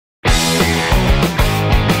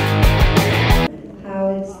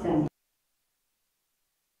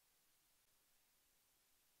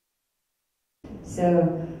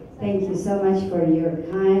So thank you so much for your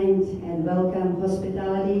kind and welcome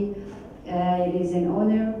hospitality. It is an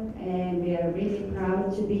honor, and we are really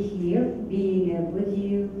proud to be here, being with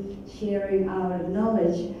you, sharing our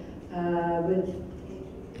knowledge with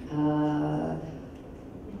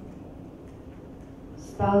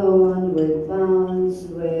Spallon, with Bounce,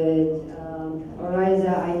 with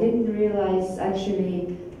Oryza. I didn't realize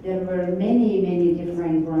actually there were many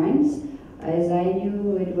different brands. As I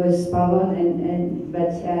knew it was Spallon, but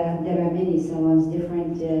there are many salons,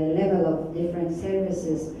 different level of different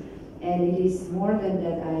services, and it is more than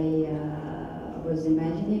that I was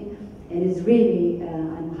imagining. And it's really,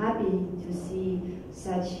 I'm happy to see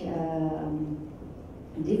such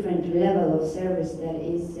different level of service that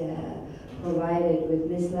is provided with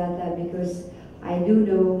Miss Latha, because I do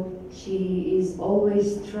know she is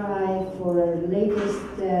always try for latest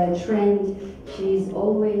trend. She's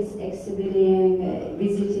always exhibiting,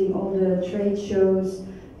 visiting all the trade shows,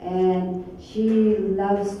 and she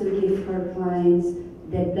loves to give her clients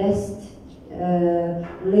the best,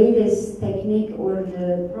 latest technique or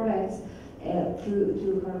the products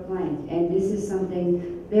to her client. And this is something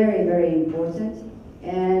very important.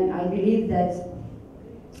 And I believe that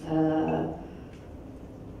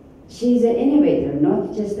she's an innovator,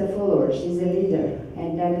 not just a follower. She's a leader,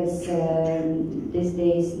 and that is these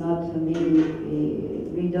days not many.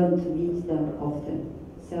 We don't meet them often.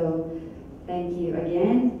 So thank you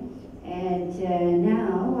again. And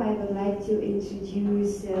now I would like to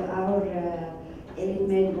introduce our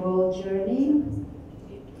Elite World Journey.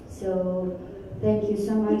 So thank you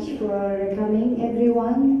so much for coming,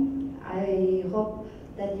 everyone. I hope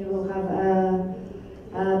that you will have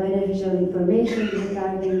beneficial information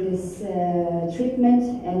regarding this treatment,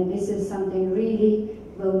 and this is something really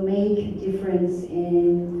will make a difference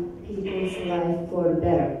in people's life for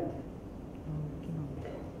better.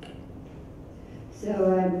 So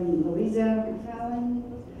I'm Luiza MacFarlaine.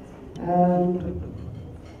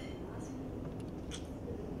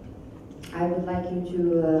 I would like you to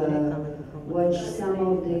watch some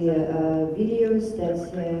of the videos that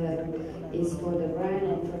is for the brand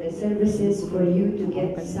and for the services, for you to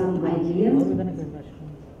get some idea.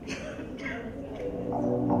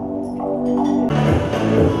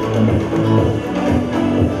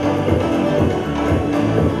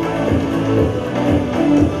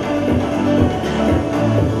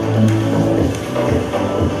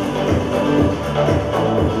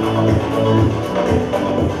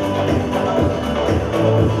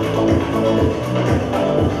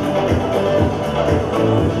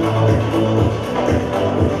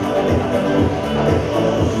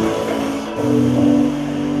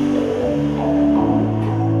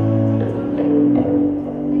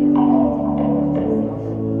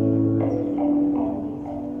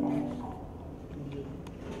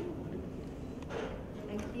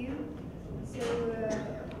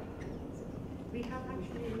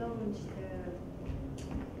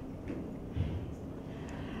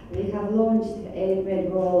 We have launched Elite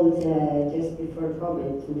World just before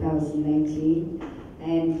COVID, 2019,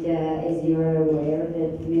 and as you are aware,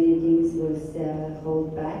 that many things was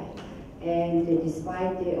held back. And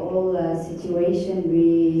despite the whole situation,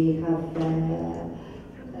 we have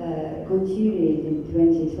continued in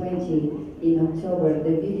 2020 in October.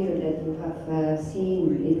 The video that you have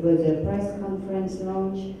seen, it was a press conference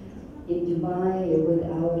launch in Dubai with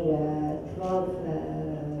our 12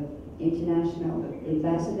 international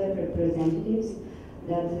ambassador representatives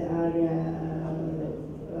that are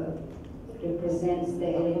represents the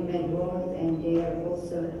Elite World, and they are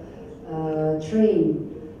also trained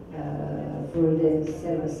for the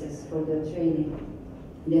services, for the training.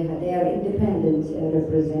 They are independent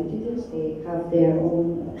representatives. They have their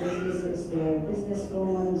own businesses. They are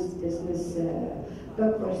businesswomen, business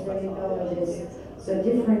doctors, dermatologists, so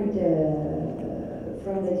different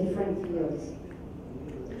from the different fields.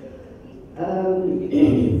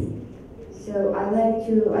 So I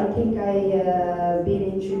think I been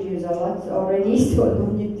introduced a lot already, so I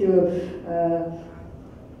don't need to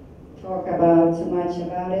talk about too much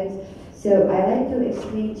about it. So I like to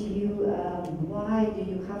explain to you why do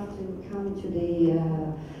you have to come to the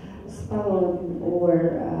salon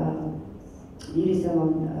or beauty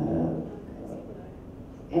salon,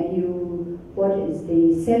 and what is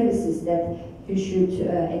the services that you should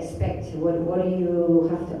expect, what do you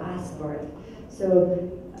have to ask for it. So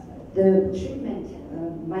the treatment,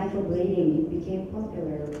 microblading, it became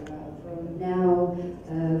popular from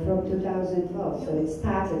 2012. So it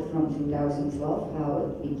started from 2012, how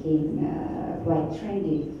it became quite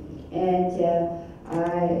trendy. And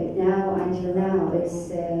now, until now, it's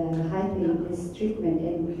hyping this treatment,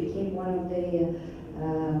 and it became one of the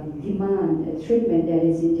demand, a treatment that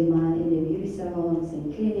is in demand in the beauty salons,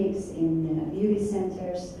 in clinics, in beauty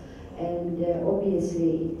centers, and obviously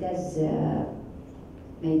it does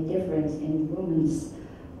make difference in women's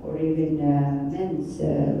or even men's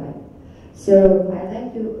life. So I'd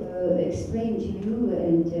like to explain to you,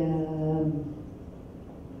 and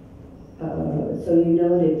so you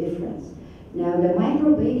know the difference. Now, the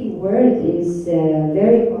microblading word is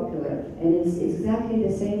very popular, and it's exactly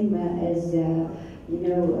the same as,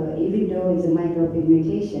 even though it's a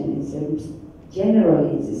micropigmentation, it's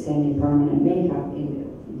generally it's a semi-permanent makeup in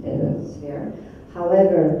the sphere.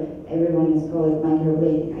 However, everyone has called it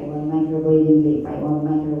microblading. I want microblading lip, I want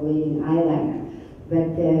microblading eyeliner.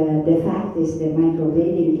 But the fact is that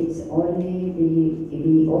microblading is only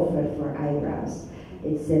be offered for eyebrows.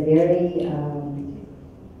 It's a very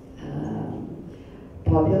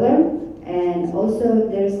popular, and also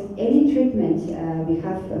there's any treatment, we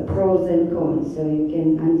have pros and cons, so you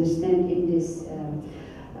can understand in this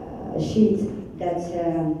sheet that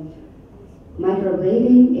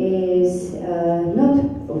microblading is not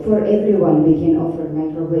for everyone. We can offer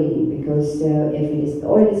microblading because if it is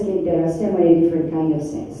oily skin, there are so many different kind of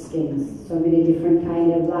skins, so many different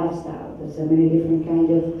kind of lifestyle, so many different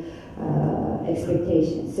kind of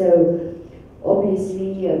expectations. So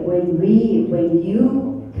obviously, when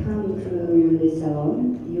you come to the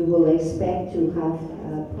salon, you will expect to have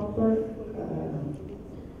a proper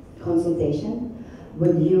consultation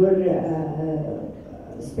with your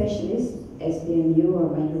specialist, SPMU or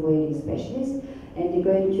microblading specialist, and they're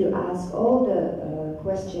going to ask all the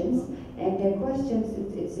questions. And the questions,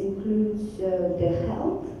 it includes the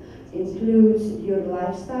health, includes your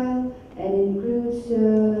lifestyle, and includes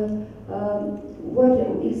what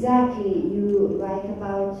exactly you like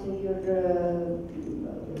about your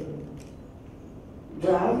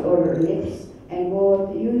brows or lips, and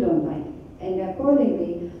what you don't like. And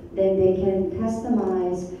accordingly, then they can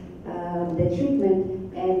customize the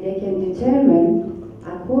treatment, and they can determine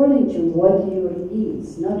according to what your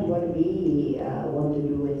needs, not what we want to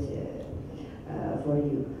do it for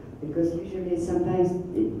you. Because usually sometimes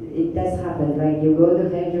it does happen, right? You go to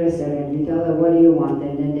the hairdresser and you tell them what do you want,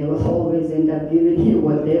 and then they will always end up giving you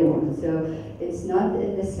what they want. So it's not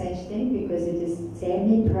the such thing, because it is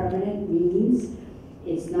semi-permanent, means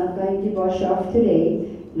it's not going to wash off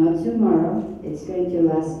today, not tomorrow. It's going to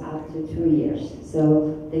last up to 2 years.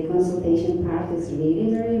 So the consultation part is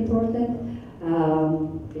really very important,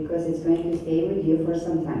 because it's going to stay with you for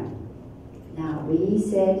some time. Now, we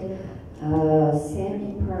said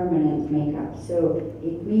semi-permanent makeup, so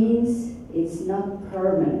it means it's not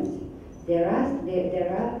permanent. There are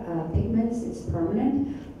pigments, it's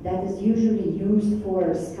permanent, that is usually used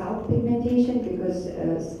for scalp pigmentation, because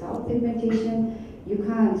scalp pigmentation, you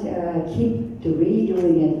can't keep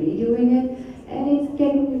redoing it, and it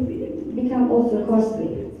can become also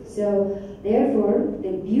costly. So therefore,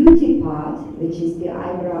 the beauty part, which is the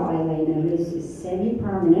eyebrow eyeliner, is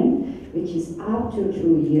semi-permanent, which is up to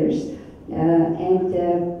 2 years.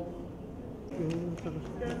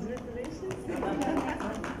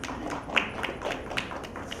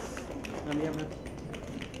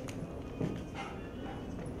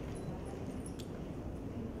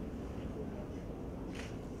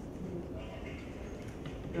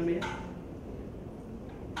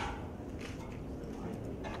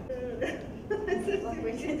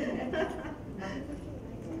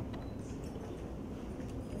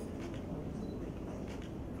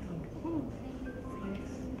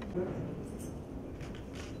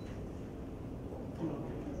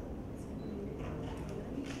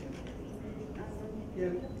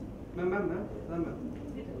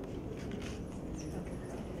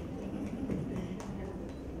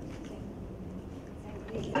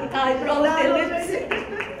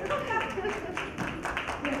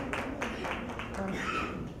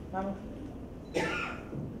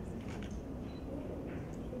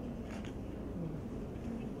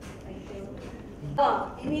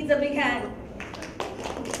 He needs a big hand.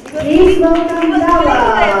 Please welcome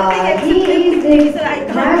Latha. He is the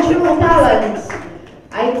natural talent.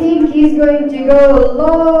 I think he's going to go a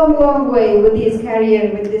long, long way with his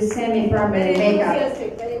career with this semi-permanent makeup.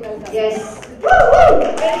 Very well done. Yes.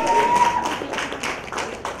 Woo-hoo!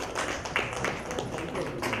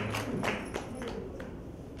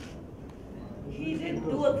 He did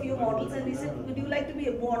do a few models, and he said, "Would you like to be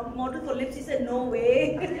a model for lips?" He said, "No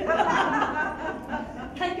way."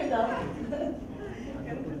 Thank you, love.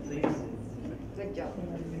 Good job.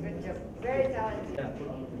 Good job. Very talented.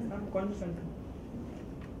 I'm confident.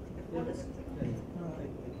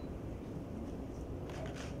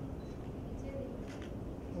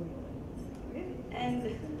 And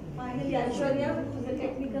finally, Aishwarya, who's the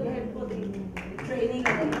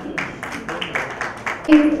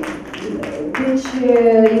Which you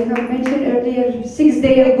have mentioned earlier,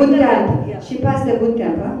 6-day boot camp. Yeah. She passed the boot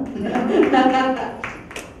camp, huh?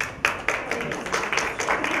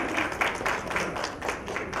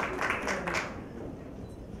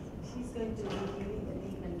 She's going to be giving the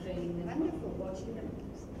team and training them. Wonderful. Watch them.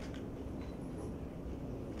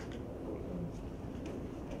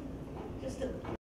 Just a